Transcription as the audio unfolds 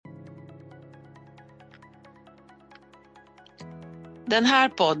Den här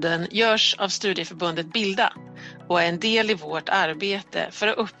podden görs av studieförbundet Bilda och är en del i vårt arbete för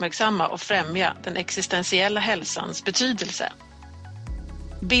att uppmärksamma och främja den existentiella hälsans betydelse.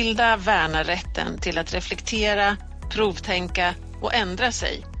 Bilda värnar rätten till att reflektera, provtänka och ändra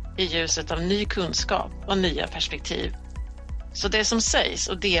sig i ljuset av ny kunskap och nya perspektiv. Så det som sägs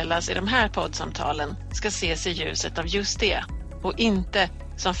och delas i de här poddsamtalen ska ses i ljuset av just det och inte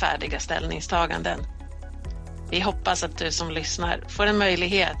som färdiga ställningstaganden. Vi hoppas att du som lyssnar får en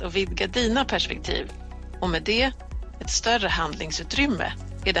möjlighet att vidga dina perspektiv och med det ett större handlingsutrymme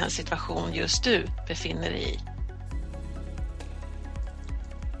i den situation just du befinner dig i.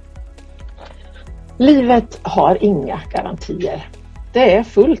 Livet har inga garantier. Det är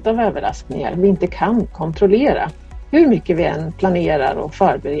fullt av överraskningar vi inte kan kontrollera, hur mycket vi än planerar och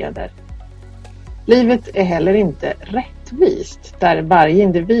förbereder. Livet är heller inte rättvist, där varje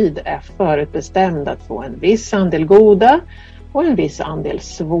individ är förutbestämd att få en viss andel goda och en viss andel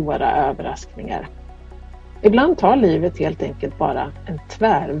svåra överraskningar. Ibland tar livet helt enkelt bara en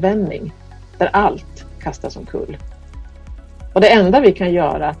tvärvändning, där allt kastas omkull. Och det enda vi kan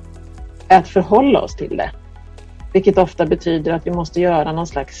göra är att förhålla oss till det, vilket ofta betyder att vi måste göra någon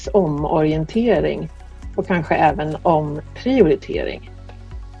slags omorientering och kanske även omprioritering.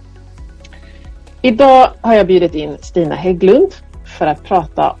 Idag har jag bjudit in Stina Hägglund för att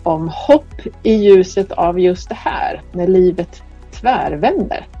prata om hopp i ljuset av just det här, när livet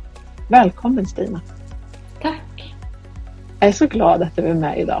tvärvänder. Välkommen Stina. Tack. Jag är så glad att du är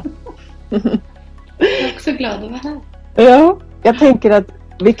med idag. Jag är också glad att vara här. Ja, jag tänker att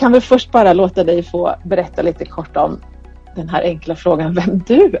vi kan väl först bara låta dig få berätta lite kort om den här enkla frågan, vem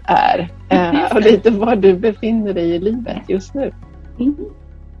du är och lite var du befinner dig i livet just nu. Mm.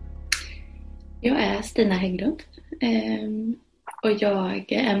 Jag är Stina Hägglund och jag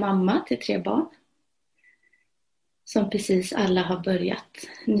är mamma till 3 barn som precis alla har börjat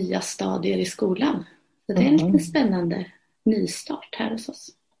nya stadier i skolan. Så det är en lite spännande nystart här hos oss.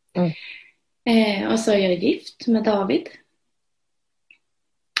 Och så är jag gift med David.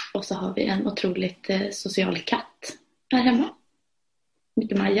 Och så har vi en otroligt social katt här hemma.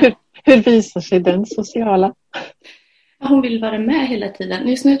 Mycket Maja. Hur visar sig den sociala? Hon vill vara med hela tiden.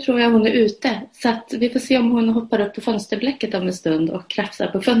 Just nu tror jag hon är ute. Så att vi får se om hon hoppar upp på fönsterblecket om en stund och krafsar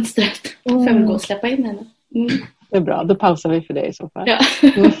på fönstret. För att gå och släppa in henne. Det är bra, då pausar vi för det i så fall. Ja,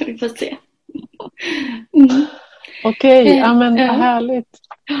 vi får se. Okej, ja men vad härligt.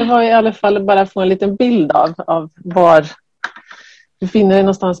 Det var i alla fall bara att få en liten bild av var du befinner dig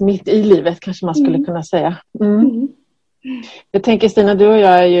någonstans mitt i livet, kanske man skulle kunna säga. Jag tänker Stina, du och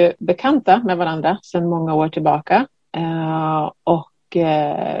jag är ju bekanta med varandra sedan många år tillbaka. Och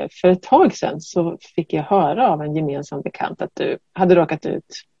för ett tag sedan så fick jag höra av en gemensam bekant att du hade råkat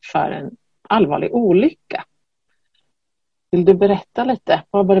ut för en allvarlig olycka. Vill du berätta lite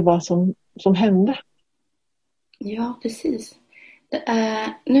vad det var som hände? Ja, precis.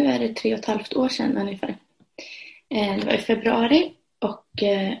 Nu är det 3,5 år sedan ungefär. Det var i februari och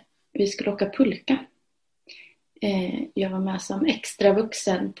vi skulle åka pulka. Jag var med som extra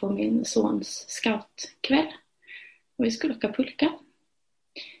vuxen på min sons scoutkväll. Och vi skulle åka pulka.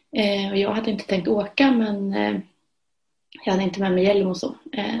 Och jag hade inte tänkt åka, men jag hade inte med mig hjälm och så.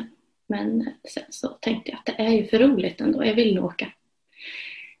 Men sen så tänkte jag att det är ju för roligt ändå. Jag vill nog åka.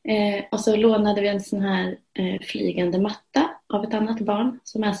 Och så lånade vi en sån här flygande matta av ett annat barn.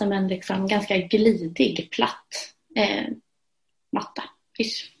 Som är som en liksom ganska glidig, platt matta.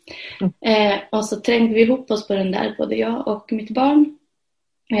 Och så trängde vi ihop oss på den där, både jag och mitt barn.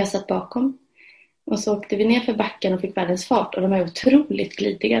 Och jag satt bakom. Och så åkte vi ner för backen och fick världens fart. Och de är otroligt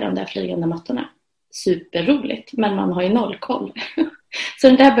glidiga, de där flygande mattorna. Superroligt, men man har ju noll koll. Så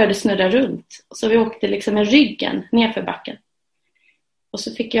den där började snurra runt. Och så vi åkte liksom med ryggen ner för backen. Och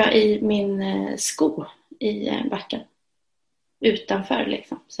så fick jag i min sko i backen. Utanför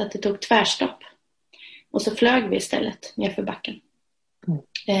liksom. Så att det tog tvärstopp. Och så flög vi istället ner för backen.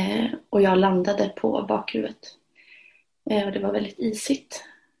 Och jag landade på bakhuvudet. Och det var väldigt isigt.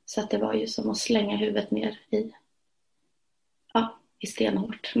 Så att det var ju som att slänga huvudet ner i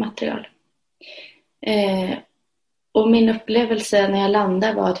stenhårt material. Och min upplevelse när jag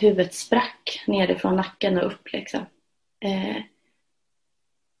landade var att huvudet sprack nerifrån nacken och upp liksom.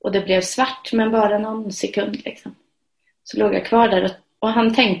 Och det blev svart, men bara någon sekund liksom. Så låg jag kvar där och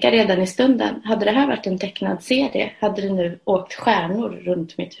han tänkte redan i stunden, hade det här varit en tecknad serie hade det nu åkt stjärnor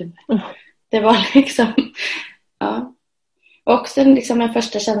runt mitt huvud. Det var liksom, ja. Och också liksom en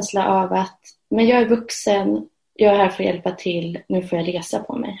första känsla av att, men jag är vuxen, jag är här för att hjälpa till, nu får jag resa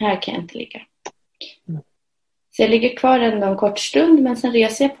på mig, här kan jag inte ligga. Så jag ligger kvar ändå en kort stund, men sen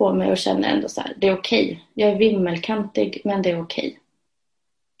reser jag på mig och känner ändå så här, det är okej. Jag är vimmelkantig, men det är okej.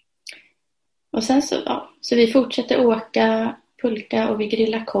 Och sen så vi fortsätter åka pulka och vi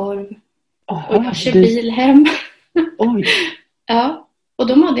grillar korv. Aha, och jag kör bil hem. Oj. Ja, och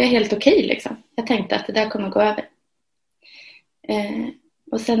då mådde jag helt okej liksom. Jag tänkte att det där kommer gå över.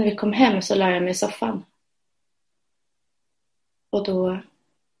 Och sen när vi kom hem så la jag mig i soffan. Och då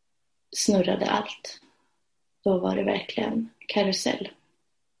snurrade allt. Då var det verkligen karusell.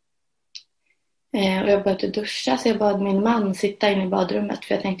 Och jag började duscha, så jag bad min man sitta inne i badrummet.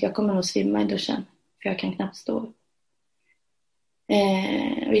 För jag tänkte jag kommer nog svimma i duschen. För jag kan knappt stå.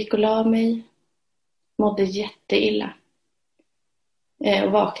 Jag gick och la mig. Mådde jätteilla.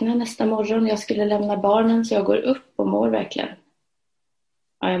 Och vaknade nästa morgon. Jag skulle lämna barnen, så jag går upp och mår verkligen.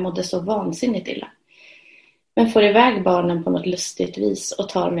 Ja, jag mådde så vansinnigt illa. Men får iväg barnen på något lustigt vis och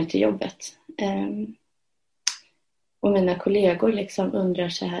tar mig till jobbet. Och mina kollegor liksom undrar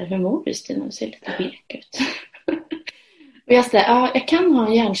så här: hur mår du, Stina? Du ser lite blek ut. Och jag säger, ja, jag kan ha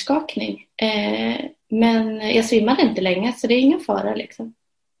en hjärnskakning. Men jag svimmade inte länge, så det är ingen fara liksom.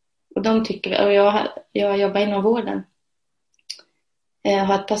 Och de tycker, och jag jobbar inom vården. Jag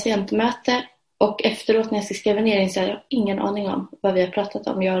har ett patientmöte. Och efteråt när jag ska skriva ner så har jag ingen aning om vad vi har pratat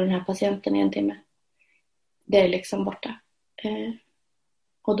om. Jag och den här patienten i en timme. Det är liksom borta.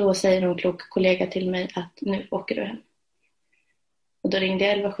 Och då säger en klok kollega till mig att nu åker du hem. Och då ringde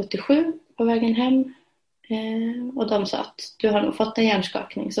jag 1177 på vägen hem. Och de sa att du har nog fått en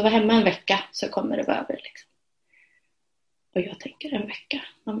hjärnskakning. Så var hemma en vecka så kommer det vara över. Liksom. Och jag tänker en vecka.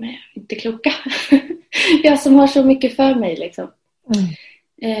 De är inte kloka. Jag som har så mycket för mig liksom.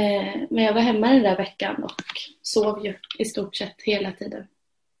 Men jag var hemma den där veckan och sov ju i stort sett hela tiden.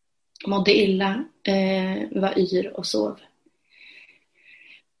 Mådde illa, var yr och sov.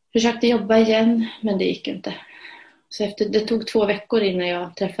 Försökte jobba igen, men det gick inte. Så det tog 2 veckor innan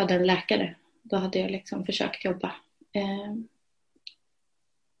jag träffade en läkare. Då hade jag liksom försökt jobba.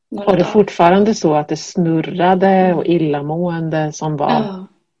 Var det fortfarande så att det snurrade och illamående som var? Ja,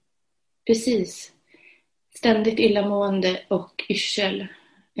 precis. Ständigt illamående och yrsel.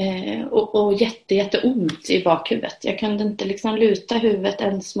 Och jätteont i bakhuvudet. Jag kunde inte liksom luta huvudet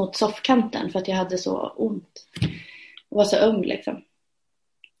ens mot soffkanten för att jag hade så ont. Det var så öm liksom.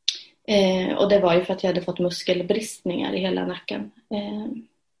 Och det var ju för att jag hade fått muskelbristningar i hela nacken.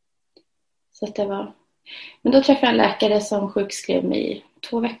 Så att det var... Men då träffade jag en läkare som sjukskrev mig i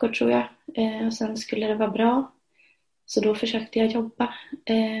 2 veckor tror jag. Och sen skulle det vara bra. Så då försökte jag jobba.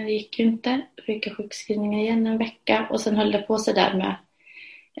 Det gick ju inte. Fick jag sjukskrivningar igen en vecka. Och sen höll det på sig där med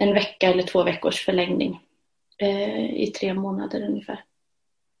en vecka eller 2 veckors förlängning. I 3 månader ungefär.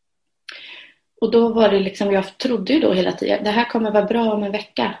 Och då var det liksom, jag trodde ju då hela tiden, det här kommer vara bra om en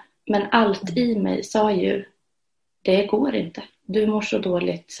vecka. Men allt i mig sa ju, det går inte. Du mår så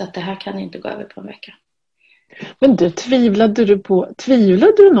dåligt så att det här kan inte gå över på en vecka. Men du, tvivlade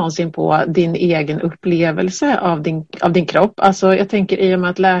du någonsin på din egen upplevelse av din kropp? Alltså jag tänker i och med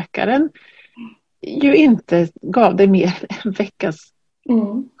att läkaren ju inte gav dig mer en veckas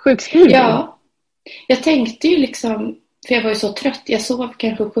sjukskrivning. Ja, jag tänkte ju liksom, för jag var ju så trött. Jag sov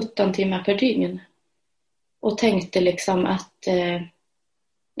kanske 17 timmar per dygn. Och tänkte liksom att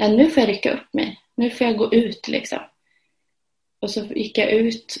nu får jag rycka upp mig. Nu får jag gå ut liksom. Och så gick jag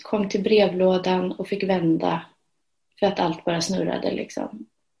ut, kom till brevlådan och fick vända. För att allt bara snurrade liksom.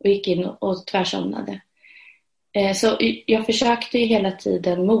 Och gick in och tvärsomnade. Så jag försökte ju hela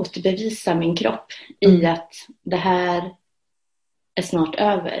tiden motbevisa min kropp i att det här är snart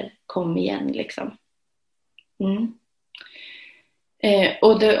över. Kom igen liksom.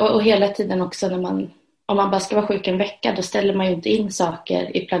 Och hela tiden också när om man bara ska vara sjuk en vecka, då ställer man ju inte in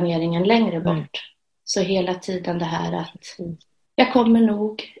saker i planeringen längre bort. Så hela tiden det här att jag kommer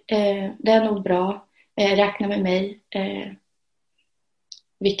nog, det är nog bra, räkna med mig.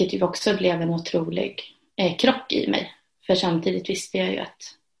 Vilket ju också blev en otrolig krock i mig. För samtidigt visste jag ju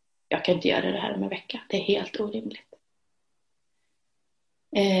att jag kan inte göra det här om en vecka. Det är helt orimligt.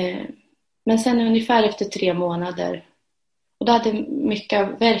 Men sen ungefär efter 3 månader, och då hade mycket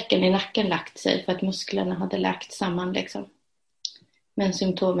av värken i nacken lagt sig för att musklerna hade lagt samman liksom. Men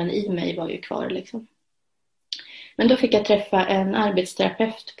symptomen i mig var ju kvar liksom. Men då fick jag träffa en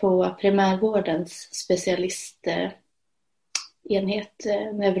arbetsterapeut på primärvårdens specialistenhet,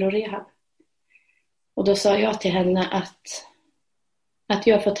 neurorehab. Och då sa jag till henne att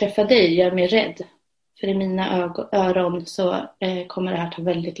jag får träffa dig gör mig rädd. För i mina öron så kommer det här ta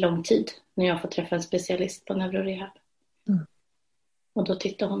väldigt lång tid när jag får träffa en specialist på neurorehab. Och då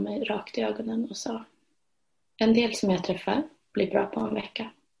tittade hon mig rakt i ögonen och sa: en del som jag träffar blir bra på en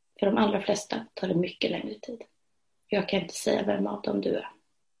vecka. För de allra flesta tar det mycket längre tid. Jag kan inte säga vem av dem du är.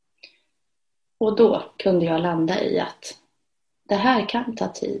 Och då kunde jag landa i att det här kan ta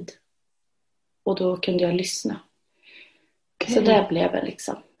tid. Och då kunde jag lyssna. Okay. Så där blev det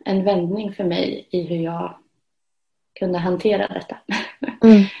liksom en vändning för mig i hur jag kunde hantera detta.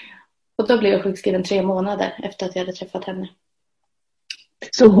 Mm. Och då blev jag sjukskriven 3 månader efter att jag hade träffat henne.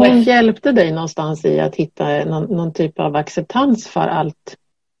 Så hon hjälpte dig någonstans i att hitta någon typ av acceptans för allt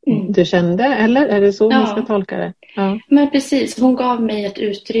du kände? Eller är det så vi ska tolka det? Ja. Men precis, hon gav mig ett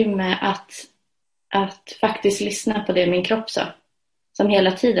utrymme att faktiskt lyssna på det min kropp sa. Som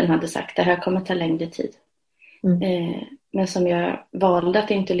hela tiden hade sagt, det här kommer ta längre tid. Men som jag valde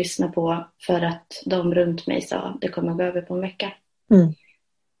att inte lyssna på för att de runt mig sa, det kommer gå över på en vecka.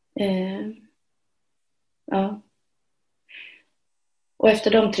 Ja. Och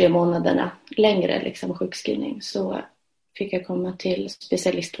efter de 3 månaderna, längre liksom sjukskrivning, så fick jag komma till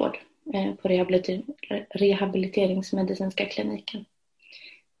specialistvård på rehabiliteringsmedicinska kliniken.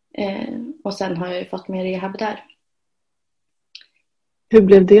 Och sen har jag ju fått mer rehab där. Hur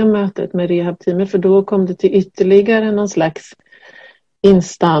blev det mötet med rehabteamet? För då kom det till ytterligare någon slags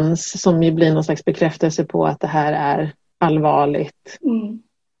instans som ju blir någon slags bekräftelse på att det här är allvarligt.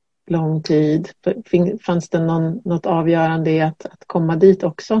 Lång tid. Fanns det något avgörande i att komma dit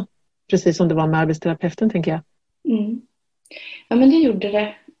också? Precis som det var med arbetsterapeuten, tänker jag. Ja, men det gjorde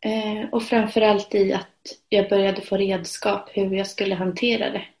det. Och framförallt i att jag började få redskap hur jag skulle hantera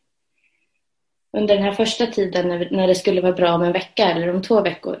det. Under den här första tiden när det skulle vara bra om en vecka eller om 2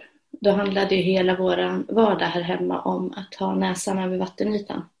 veckor, då handlade ju hela våran vardag här hemma om att ha näsan över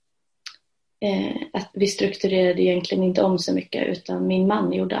vattenytan. Att vi strukturerade egentligen inte om så mycket, utan min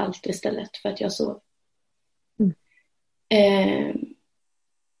man gjorde allt istället för att jag sov.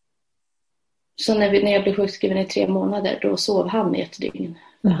 Så när jag blev sjukskriven i 3 månader, då sov han i 1 dygn.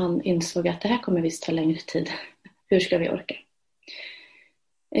 För han insåg att det här kommer visst ta längre tid. Hur ska vi orka?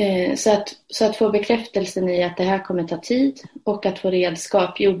 Så att få bekräftelsen i att det här kommer ta tid och att få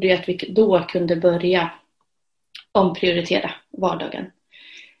redskap gjorde ju att vi då kunde börja omprioritera vardagen.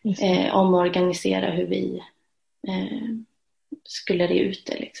 Omorganisera hur vi skulle re ut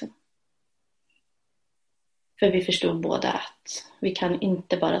det liksom. För vi förstod båda att vi kan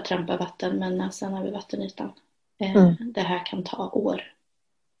inte bara trampa vatten med näsan över vattenytan. Det här kan ta år.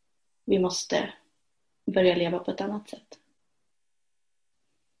 Vi måste börja leva på ett annat sätt.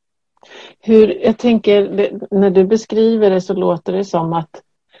 Jag tänker, när du beskriver det så låter det som att,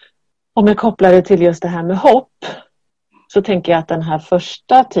 om jag kopplar det till just det här med hopp, så tänker jag att den här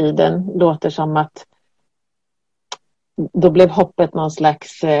första tiden låter som att då blev hoppet någon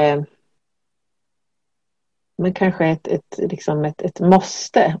slags men kanske ett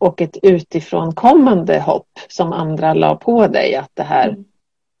måste och ett utifrån kommande hopp som andra la på dig, att det här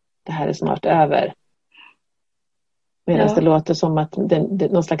är snart över. Medan det låter som att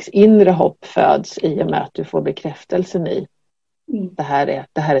någon slags inre hopp föds i och med att du får bekräftelsen i det här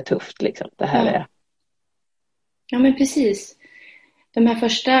är tufft liksom. Det här är... Ja, men precis.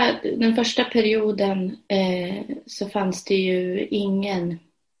 Den första perioden så fanns det ju ingen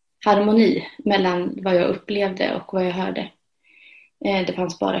harmoni mellan vad jag upplevde och vad jag hörde. Det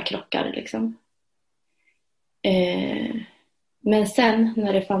fanns bara krockar liksom. Men sen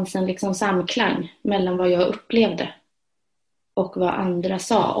när det fanns en liksom samklang mellan vad jag upplevde och vad andra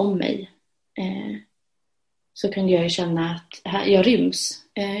sa om mig, så kunde jag ju känna att jag ryms.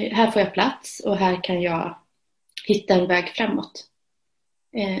 Här får jag plats och här kan jag hitta en väg framåt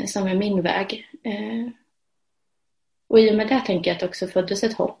som är min väg. Och i och med det tänker jag att också föddes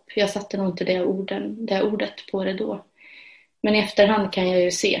ett hopp. Jag satte nog inte det ordet på det då. Men i efterhand kan jag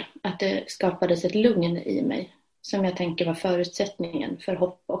ju se att det skapades ett lugn i mig som jag tänker var förutsättningen för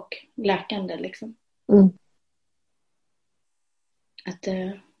hopp och läkande liksom.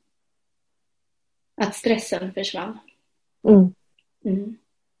 Att stressen försvann.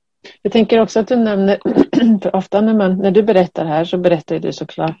 Jag tänker också att du nämner, för ofta när du berättar här så berättar du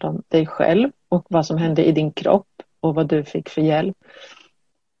såklart om dig själv och vad som hände i din kropp och vad du fick för hjälp.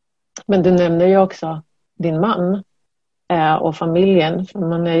 Men du nämner ju också din man och familjen, för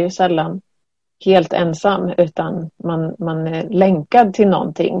man är ju sällan helt ensam utan man är länkad till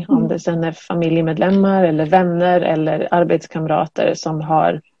någonting, om det sen är familjemedlemmar eller vänner eller arbetskamrater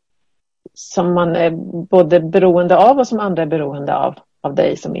som man är både beroende av och som andra är beroende av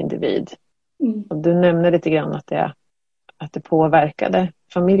dig som individ. Och du nämner lite grann att det påverkade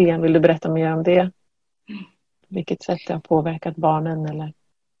familjen. Vill du berätta mer om det? Vilket sätt det har påverkat barnen? Eller?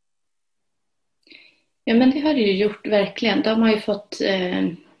 Ja, men det har det ju gjort verkligen. De har ju fått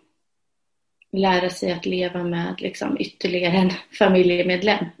lära sig att leva med liksom ytterligare en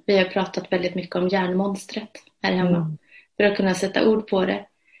familjemedlem. Vi har pratat väldigt mycket om hjärnmonstret här hemma. För att kunna sätta ord på det.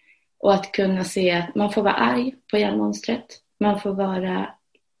 Och att kunna se att man får vara arg på hjärnmonstret. Man får vara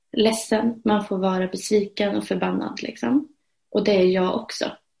ledsen, man får vara besviken och förbannad liksom. Och det är jag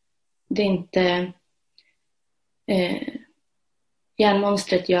också. Det är inte...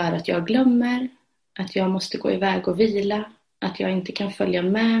 Hjärnmonstret gör att jag glömmer, att jag måste gå iväg och vila, att jag inte kan följa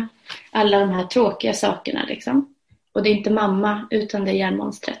med. Alla de här tråkiga sakerna liksom. Och det är inte mamma utan det är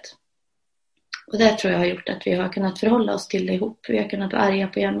hjärnmonstret. Och det tror jag har gjort att vi har kunnat förhålla oss till det ihop. Vi har kunnat vara arga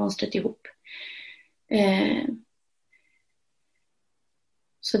på hjärnmonstret ihop.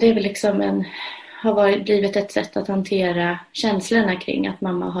 Så det är väl liksom blivit ett sätt att hantera känslorna kring att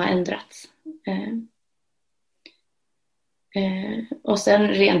mamma har ändrats. Och sen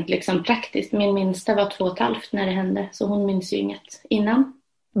rent liksom praktiskt. Min minsta var 2,5 när det hände. Så hon minns ju inget innan.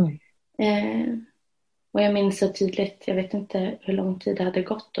 Och jag minns så tydligt. Jag vet inte hur lång tid det hade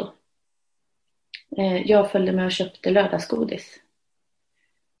gått då. Jag följde med och köpte lördagsgodis.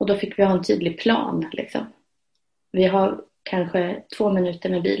 Och då fick vi ha en tydlig plan liksom. Vi har kanske 2 minuter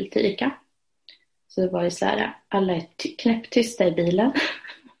med bil till Ica. Så det var ju så här. Alla är knäpptysta i bilen.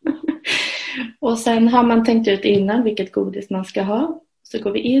 Och sen har man tänkt ut innan vilket godis man ska ha. Så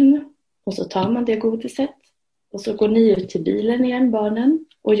går vi in och så tar man det godiset. Och så går ni ut till bilen igen, barnen.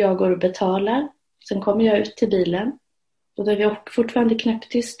 Och jag går och betalar. Sen kommer jag ut till bilen. Och då är vi fortfarande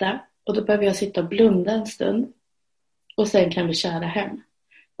knäpptysta. Och då behöver jag sitta och blunda en stund. Och sen kan vi köra hem.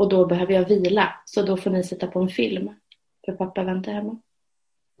 Och då behöver jag vila. Så då får ni sitta på en film. För pappa väntar hemma.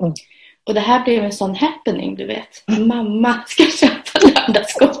 Och det här blev en sån happening, du vet. Mamma ska köpa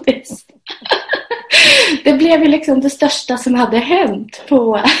lördagsgodis. Det blev ju liksom det största som hade hänt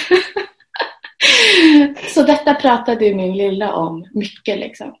på... Så detta pratade ju min lilla om mycket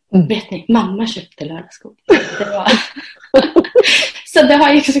liksom. Vet ni, mamma köpte lördagsgodis. Så det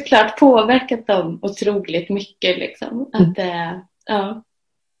har ju såklart påverkat dem otroligt mycket liksom. Att, ja.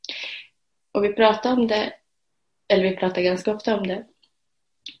 Och vi pratar om det, eller vi pratar ganska ofta om det.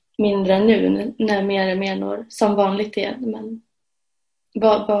 Mindre nu när mer och mer når som vanligt igen. Men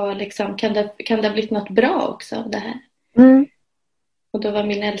vad liksom, kan det ha blivit något bra också av det här? Och då var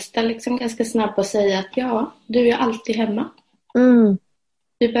min äldsta liksom ganska snabb att säga att ja, du är alltid hemma.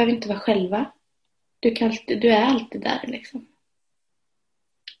 Du behöver inte vara själva. Du är alltid där liksom.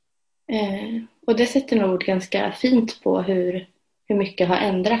 Och det sätter nog ganska fint på hur mycket har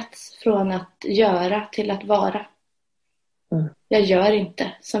ändrats från att göra till att vara. Jag gör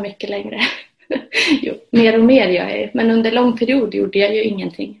inte så mycket längre. Jo, mer och mer gör jag ju. Men under lång period gjorde jag ju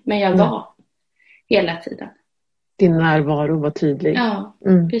ingenting. Men jag var hela tiden. Din närvaro var tydlig. Ja,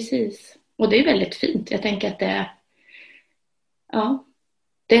 precis. Och det är väldigt fint. Jag tänker att det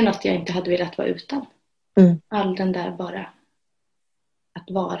är något jag inte hade velat vara utan. All den där bara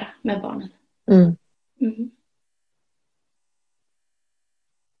att vara med barnen.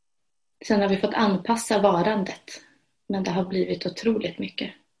 Sen har vi fått anpassa varandet. Men det har blivit otroligt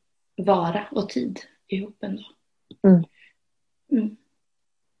mycket vara och tid ihop ändå.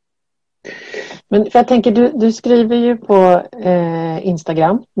 Men för jag tänker, du skriver ju på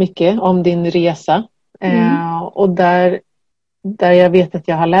Instagram mycket om din resa. Och där jag vet att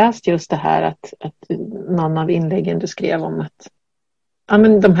jag har läst just det här att någon av inläggen du skrev om att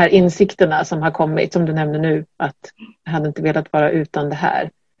men de här insikterna som har kommit, som du nämner nu, att jag hade inte velat vara utan det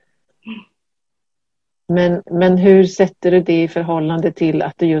här. Men hur sätter du det i förhållande till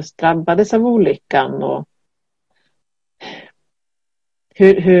att du just drabbades av olyckan? Och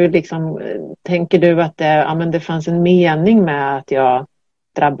hur liksom, tänker du att det fanns en mening med att jag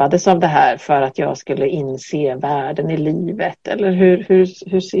drabbades av det här för att jag skulle inse världen i livet? Eller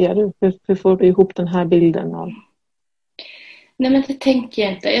hur ser du? Hur får du ihop den här bilden av? Nej, men det tänker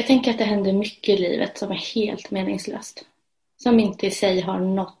jag inte. Jag tänker att det händer mycket i livet som är helt meningslöst. Som inte i sig har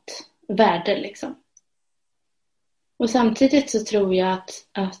något värde liksom. Och samtidigt så tror jag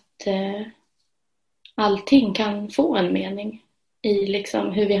att allting kan få en mening i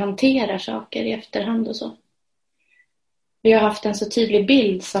liksom hur vi hanterar saker i efterhand och så. Vi har haft en så tydlig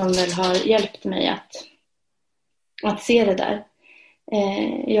bild som väl har hjälpt mig att se det där.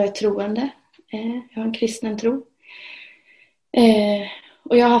 Jag är troende. Jag har en kristen tro.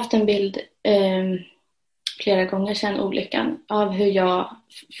 Och jag har haft en bild flera gånger sedan olyckan av hur jag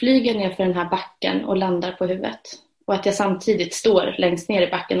flyger ner för den här backen och landar på huvudet. Och att jag samtidigt står längst ner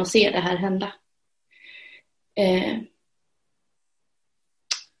i backen och ser det här hända.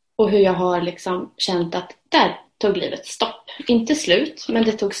 Och hur jag har liksom känt att där tog livet stopp. Inte slut, men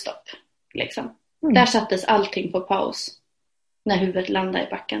det tog stopp. Liksom. Där sattes allting på paus när huvudet landade i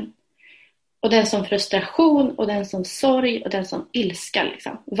backen. Och den som frustration och den som sorg och den som ilska.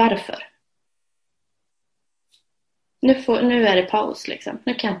 Liksom. Varför? Nu är det paus. Liksom.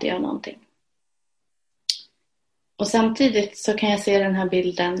 Nu kan jag inte göra någonting. Och samtidigt så kan jag se den här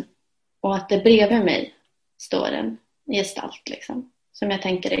bilden och att det bredvid mig står en gestalt liksom, som jag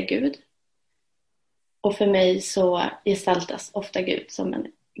tänker är Gud. Och för mig så gestaltas ofta Gud som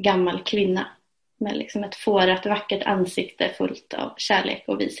en gammal kvinna med liksom ett fårat vackert ansikte fullt av kärlek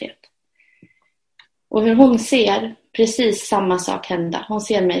och vishet. Och hur hon ser precis samma sak hända. Hon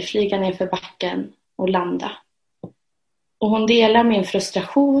ser mig flyga ner för backen och landa. Och hon delar min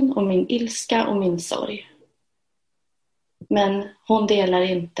frustration och min ilska och min sorg. Men hon delar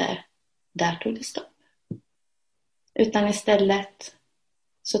inte, där tog det stopp. Utan istället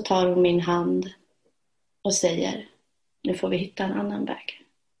så tar hon min hand och säger, nu får vi hitta en annan väg.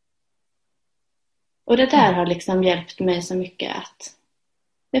 Och det där har liksom hjälpt mig så mycket att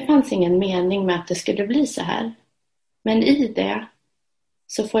det fanns ingen mening med att det skulle bli så här. Men i det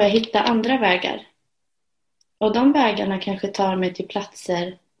så får jag hitta andra vägar. Och de vägarna kanske tar mig till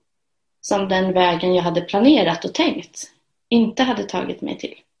platser som den vägen jag hade planerat och tänkt inte hade tagit mig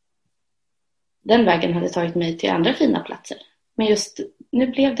till. Den vägen hade tagit mig till andra fina platser. Men just nu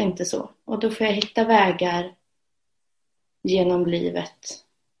blev det inte så. Och då får jag hitta vägar genom livet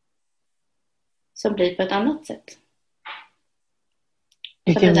som blir på ett annat sätt.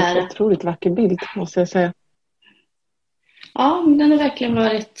 Vilken otroligt vacker bild, måste jag säga. Ja, men den har verkligen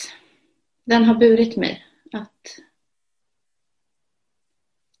varit... Den har burit mig.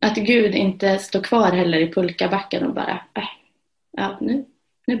 Att Gud inte står kvar heller i pulkabacken och bara... Ja, nu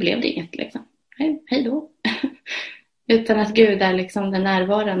blev det inget liksom. Hej då. Utan att Gud är liksom den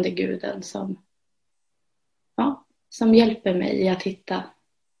närvarande guden som hjälper mig i att hitta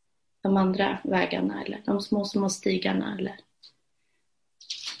de andra vägarna eller de små stigarna eller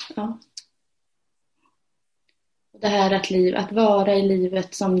det här att vara i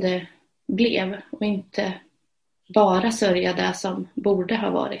livet som det blev och inte bara sörja det som borde ha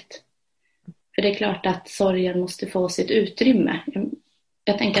varit. För det är klart att sorgen måste få sitt utrymme.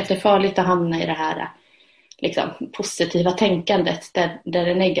 Jag tänker att det är farligt att hamna i det här liksom, positiva tänkandet där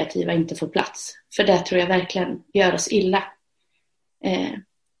det negativa inte får plats. För det tror jag verkligen gör oss illa.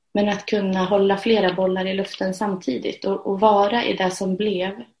 Men att kunna hålla flera bollar i luften samtidigt och vara i det som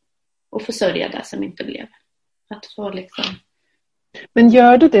blev och försörja det som inte blev. Att få liksom... Men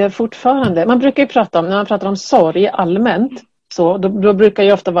gör du det fortfarande? Man brukar ju prata om, när man pratar om sorg allmänt, så, då brukar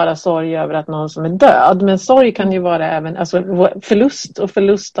ju ofta vara sorg över att någon som är död. Men sorg kan ju vara även alltså,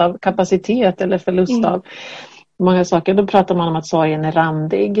 förlust av kapacitet eller förlust av många saker. Då pratar man om att sorgen är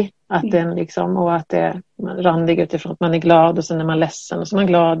randig. Att den liksom, och att det är randig utifrån att man är glad och sen är man ledsen. Och så är man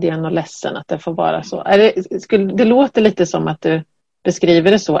glad igen och ledsen, att det får vara så. Det låter lite som att du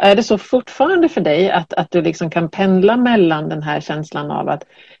beskriver det så. Är det så fortfarande för dig att du liksom kan pendla mellan den här känslan av att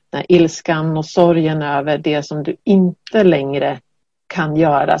den här ilskan och sorgen över det som du inte längre kan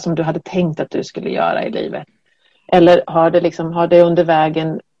göra, som du hade tänkt att du skulle göra i livet? Eller har det under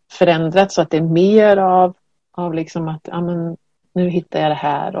vägen förändrats så att det är mer av liksom att nu hittar jag det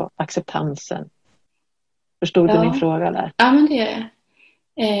här och acceptansen? Förstod du min fråga där? Ja, men det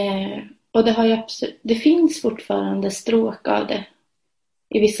är och det har ju det finns fortfarande stråk av det.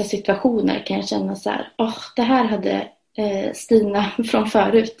 I vissa situationer kan jag känna så här, det här hade Stina från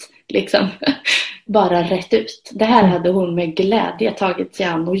förut liksom bara rätt ut. Det här hade hon med glädje tagit sig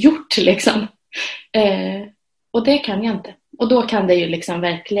an och gjort liksom. Och det kan jag inte. Och då kan det ju liksom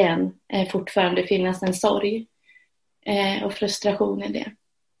verkligen fortfarande finnas en sorg och frustration i det.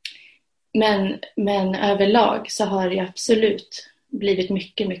 Men överlag så har det absolut blivit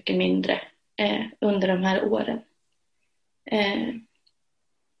mycket, mycket mindre under de här åren.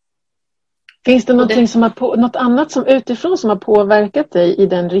 Finns det något annat som utifrån som har påverkat dig i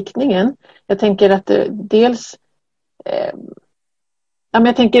den riktningen? Jag tänker att dels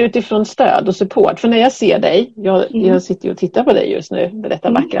jag tänker utifrån stöd och support. För när jag ser dig, jag sitter och tittar på dig just nu med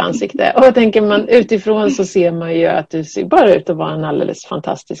detta vackra ansikte. Och jag tänker man utifrån så ser man ju att du ser bara ut att vara en alldeles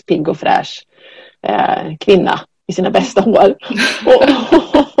fantastisk pigg och fräsch kvinna i sina bästa hår.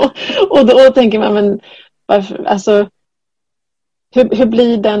 Och då tänker man, men varför, alltså hur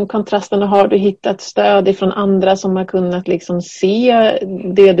blir den kontrasten, och har du hittat stöd ifrån andra som har kunnat liksom se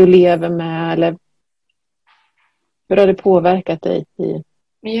det du lever med, eller hur har det påverkat dig?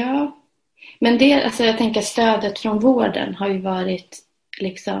 Ja, men jag tänker stödet från vården har ju varit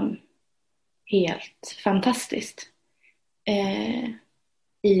liksom helt fantastiskt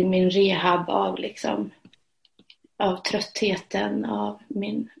i min rehab av tröttheten, av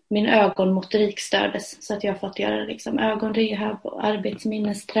min ögonmotorik stördes, så att jag har fått göra liksom ögonrehab och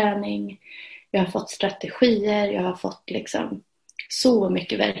arbetsminnesträning. Jag har fått strategier, jag har fått liksom så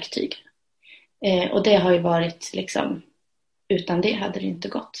mycket verktyg. Och det har ju varit liksom, utan det hade det inte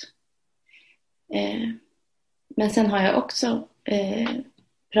gått. Men sen har jag också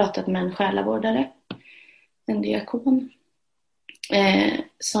pratat med en själavårdare, en diakon,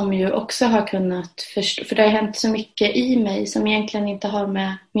 som ju också har kunnat förstå, för det har hänt så mycket i mig som egentligen inte har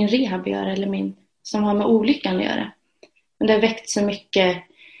med min rehab att göra eller som har med olyckan att göra. Men det har väckt så mycket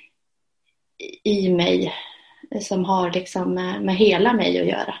i mig som har liksom med hela mig att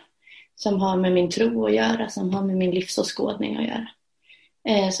göra. Som har med min tro att göra, som har med min livsåskådning att göra.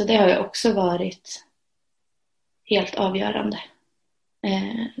 Så det har ju också varit helt avgörande,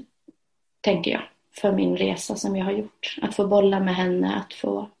 tänker jag, för min resa som jag har gjort. Att få bolla med henne, att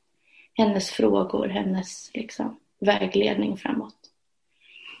få hennes frågor, hennes liksom vägledning framåt.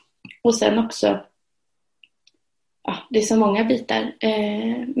 Och sen också, ja, det är så många bitar,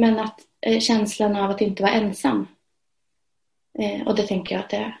 men att känslan av att inte vara ensam. Och det tänker jag att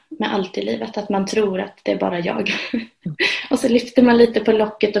det är med allt i livet, att man tror att det är bara jag. Och så lyfter man lite på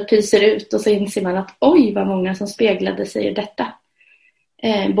locket och pyser ut och så inser man att oj, vad många som speglade sig i detta.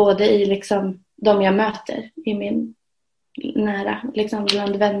 Både i liksom de jag möter i min nära, liksom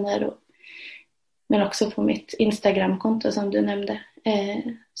bland vänner, men också på mitt Instagramkonto som du nämnde.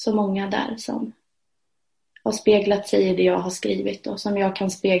 Så många där som har speglat sig i det jag har skrivit och som jag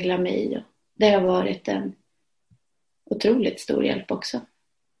kan spegla mig i. Det har varit en otroligt stor hjälp också.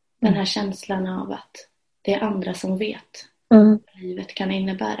 Den här känslan av att det är andra som vet vad livet kan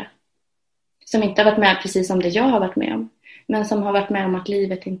innebära. Som inte har varit med precis som det jag har varit med om. Men som har varit med om att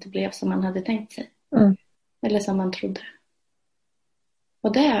livet inte blev som man hade tänkt sig. Eller som man trodde.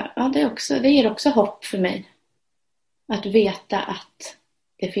 Och det ger också hopp för mig. Att veta att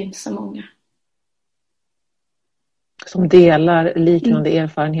det finns så många. Som delar liknande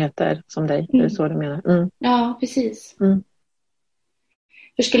erfarenheter som dig. Det är så du menar. Ja, precis.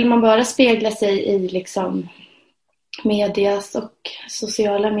 För skulle man bara spegla sig i liksom medias och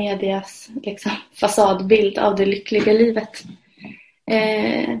sociala medias liksom fasadbild av det lyckliga livet,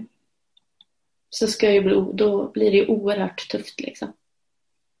 så då blir det oerhört tufft liksom.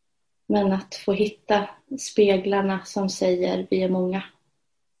 Men att få hitta speglarna som säger vi är många,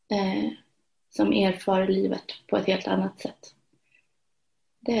 som erfar livet på ett helt annat sätt,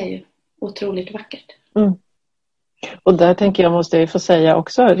 det är ju otroligt vackert. Och där tänker jag, måste jag få säga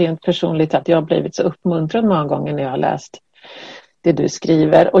också rent personligt, att jag har blivit så uppmuntrad många gånger när jag har läst det du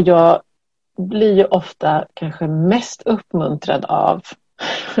skriver. Och jag blir ju ofta kanske mest uppmuntrad av,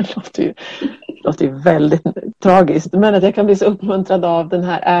 det låter ju väldigt tragiskt, men att jag kan bli så uppmuntrad av den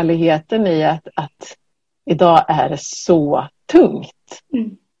här ärligheten i att idag är det så tungt.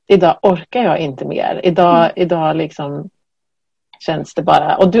 Idag orkar jag inte mer. Idag liksom känns det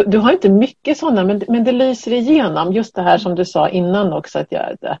bara. Och du har inte mycket sådana, men det lyser igenom. Just det här som du sa innan också, att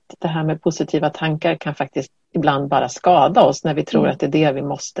det här med positiva tankar kan faktiskt ibland bara skada oss när vi tror att det är det vi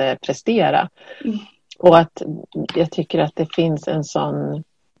måste prestera. Och att jag tycker att det finns en sån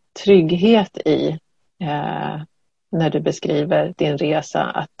trygghet i när du beskriver din resa,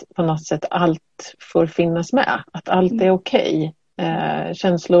 att på något sätt allt får finnas med. Att allt är okej.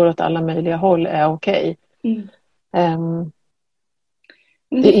 Känslor åt alla möjliga håll är okej.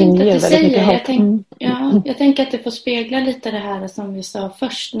 Det inger väldigt mycket hopp. Jag tänker att det får spegla lite det här som vi sa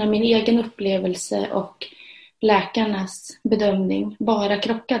först, när min egen upplevelse och läkarnas bedömning bara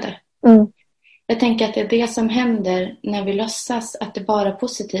krockade. Jag tänker att det är det som händer när vi låtsas att det bara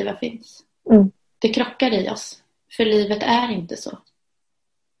positiva finns. Det krockar i oss. För livet är inte så.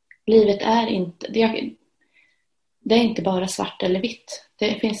 Livet är inte... Det är inte bara svart eller vitt.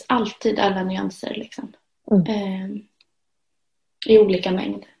 Det finns alltid alla nyanser liksom. I olika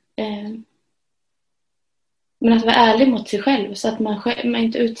mängd. Men att vara ärlig mot sig själv, så att man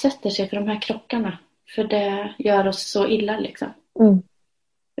inte utsätter sig för de här krockarna. För det gör oss så illa liksom.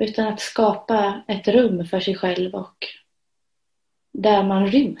 Utan att skapa ett rum för sig själv och där man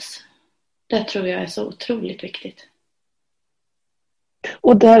ryms. Det tror jag är så otroligt viktigt.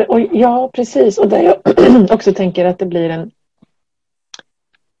 Ja, precis. Och där jag också tänker att det blir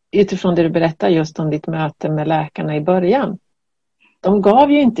utifrån det du berättar just om ditt möte med läkarna i början. De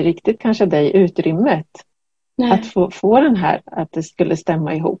gav ju inte riktigt kanske dig utrymmet att få den här, att det skulle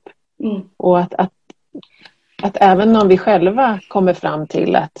stämma ihop. Och att även om vi själva kommer fram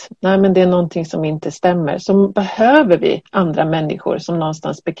till att nej, men det är någonting som inte stämmer, så behöver vi andra människor som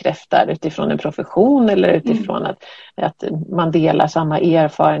någonstans bekräftar utifrån en profession eller utifrån att man delar samma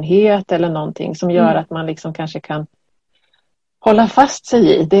erfarenhet eller någonting som gör att man liksom kanske kan hålla fast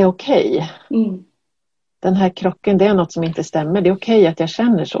sig i, det är okej. Den här krocken, det är något som inte stämmer. Det är okej att jag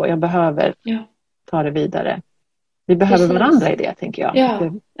känner så. Jag behöver ta det vidare. Vi behöver varandra i det, tänker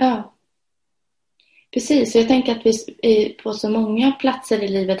jag. Ja. Precis, jag tänker att vi på så många platser i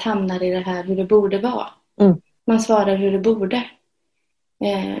livet hamnar i det här hur det borde vara. Man svarar hur det borde.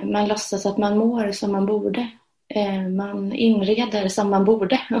 Man låtsas att man mår som man borde. Man inreder som man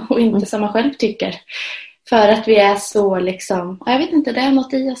borde och inte som man själv tycker. För att vi är så liksom, jag vet inte, det är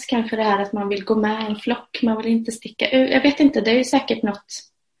något i oss kanske det här att man vill gå med en flock, man vill inte sticka ut. Jag vet inte, det är ju säkert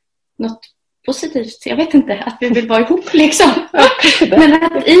något positivt. Jag vet inte, att vi vill vara ihop liksom. Men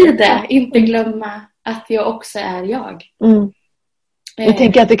att i det inte glömma att jag också är jag. Jag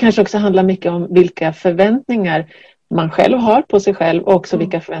tänker att det kanske också handlar mycket om vilka förväntningar man själv har på sig själv och också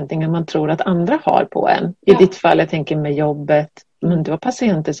vilka förväntningar man tror att andra har på en. I ditt fall, jag tänker med jobbet, men du har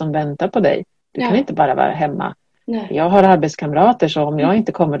patienter som väntar på dig. Du kan inte bara vara hemma. Nej. Jag har arbetskamrater, så om jag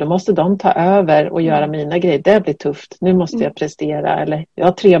inte kommer då måste de ta över och göra mina grejer. Det blir tufft. Nu måste jag prestera. Eller jag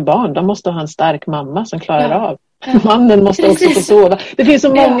har 3 barn. De måste ha en stark mamma som klarar av. Mannen måste också få sova. Det finns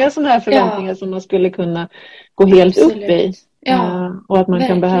så många sådana här förväntningar som man skulle kunna gå helt upp i. Och att man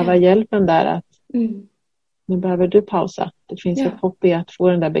kan behöva hjälpen där att nu behöver du pausa. Det finns ett hopp i att få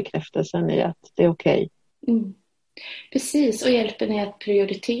den där bekräftelsen i att det är okej. Precis, och hjälpen är att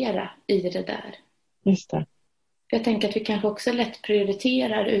prioritera i det där. Just det. Jag tänker att vi kanske också lätt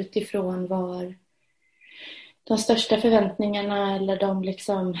prioriterar utifrån var de största förväntningarna eller de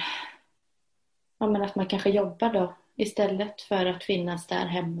liksom, men att man kanske jobbar då istället för att finnas där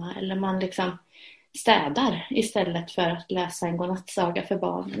hemma. Eller man liksom städar istället för att läsa en godnattsaga för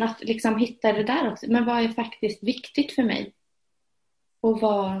barnen. Att liksom hitta det där också. Men vad är faktiskt viktigt för mig?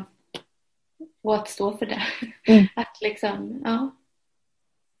 Och att stå för det. Att liksom,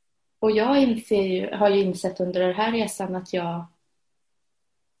 Och jag har ju insett under den här resan att jag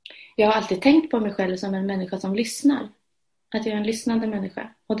har alltid tänkt på mig själv som en människa som lyssnar. Att jag är en lyssnande människa.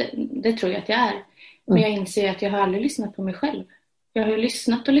 Och det tror jag att jag är. Men jag inser att jag har aldrig lyssnat på mig själv. Jag har ju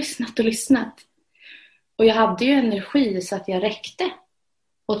lyssnat och lyssnat och lyssnat. Och jag hade ju energi så att jag räckte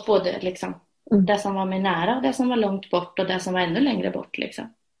åt både liksom, det som var mig nära och det som var långt bort och det som var ännu längre bort.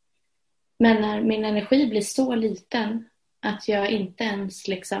 Liksom. Men när min energi blir så liten att jag inte ens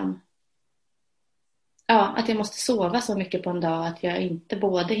liksom, att jag måste sova så mycket på en dag att jag inte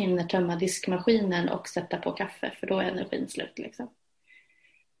både hinner tömma diskmaskinen och sätta på kaffe, för då är energin slut. Liksom.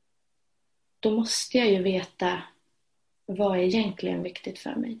 Då måste jag ju veta vad är egentligen viktigt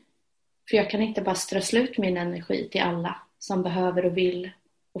för mig. För jag kan inte bara strössla ut min energi till alla som behöver och vill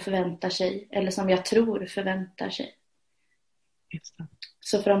och förväntar sig. Eller som jag tror förväntar sig. Just det.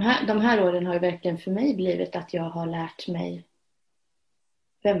 Så för de här åren har ju verkligen för mig blivit att jag har lärt mig.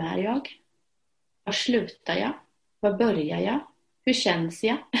 Vem är jag? Var slutar jag? Var börjar jag? Hur känns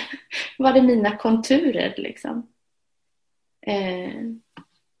jag? Var är mina konturer liksom?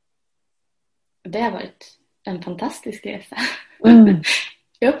 Det har varit en fantastisk resa.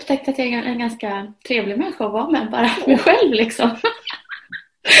 Jag upptäckte att jag är en ganska trevlig människa att vara med, bara mig själv liksom.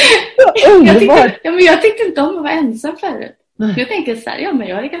 Jag tyckte inte om att vara ensam förut. Jag tänker så här, men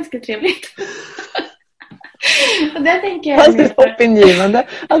jag är ganska trevligt. Och det tänker jag. Faktiskt hoppingivande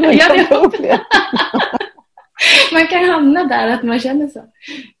att man kan få uppleva. Man kan hamna där att man känner så.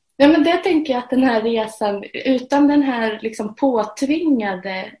 Ja, men det tänker jag att den här resan, utan den här liksom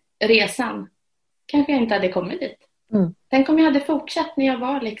påtvingade resan, kanske jag inte hade kommit dit. Tänk om jag hade fortsatt när jag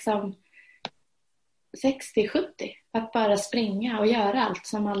var liksom 60-70. Att bara springa och göra allt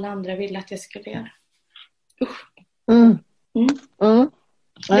som alla andra ville att jag skulle göra. Usch.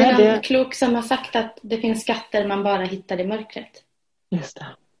 Det är en klok som har sagt att det finns skatter man bara hittar i mörkret. Just det.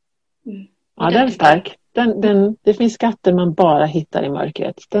 Ja, den är stark. Det finns skatter man bara hittar i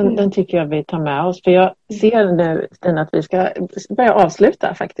mörkret. Den tycker jag vi tar med oss. För jag ser nu att vi ska börja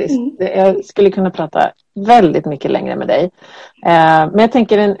avsluta faktiskt. Jag skulle kunna prata väldigt mycket längre med dig. Men jag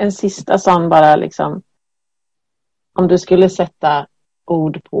tänker en sista sån bara liksom. Om du skulle sätta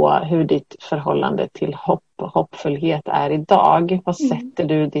ord på hur ditt förhållande till hopp och hoppfullhet är idag. Vad sätter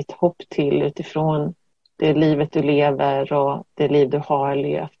du ditt hopp till utifrån det livet du lever och det liv du har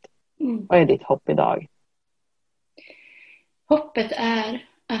levt? Vad är ditt hopp idag? Hoppet är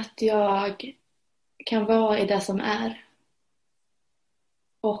att jag kan vara i det som är.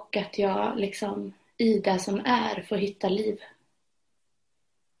 Och att jag liksom i det som är får hitta liv.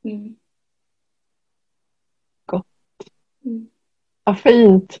 Gott. Vad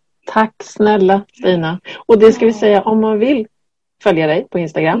fint. Tack snälla Stina. Och det ska vi säga, om man vill följa dig på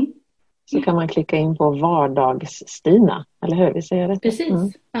Instagram så kan man klicka in på Vardags-Stina. Eller hur? Vi säger det.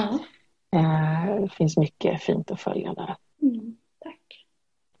 Precis. Ja. Det finns mycket fint att följa där. Tack.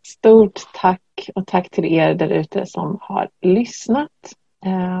 Stort tack och tack till er där ute som har lyssnat.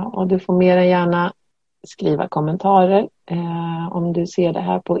 Och du får mer än gärna skriva kommentarer om du ser det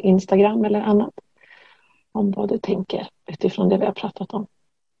här på Instagram eller annat. Om vad du tänker utifrån det vi har pratat om.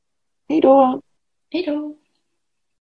 Hej då! Hej då!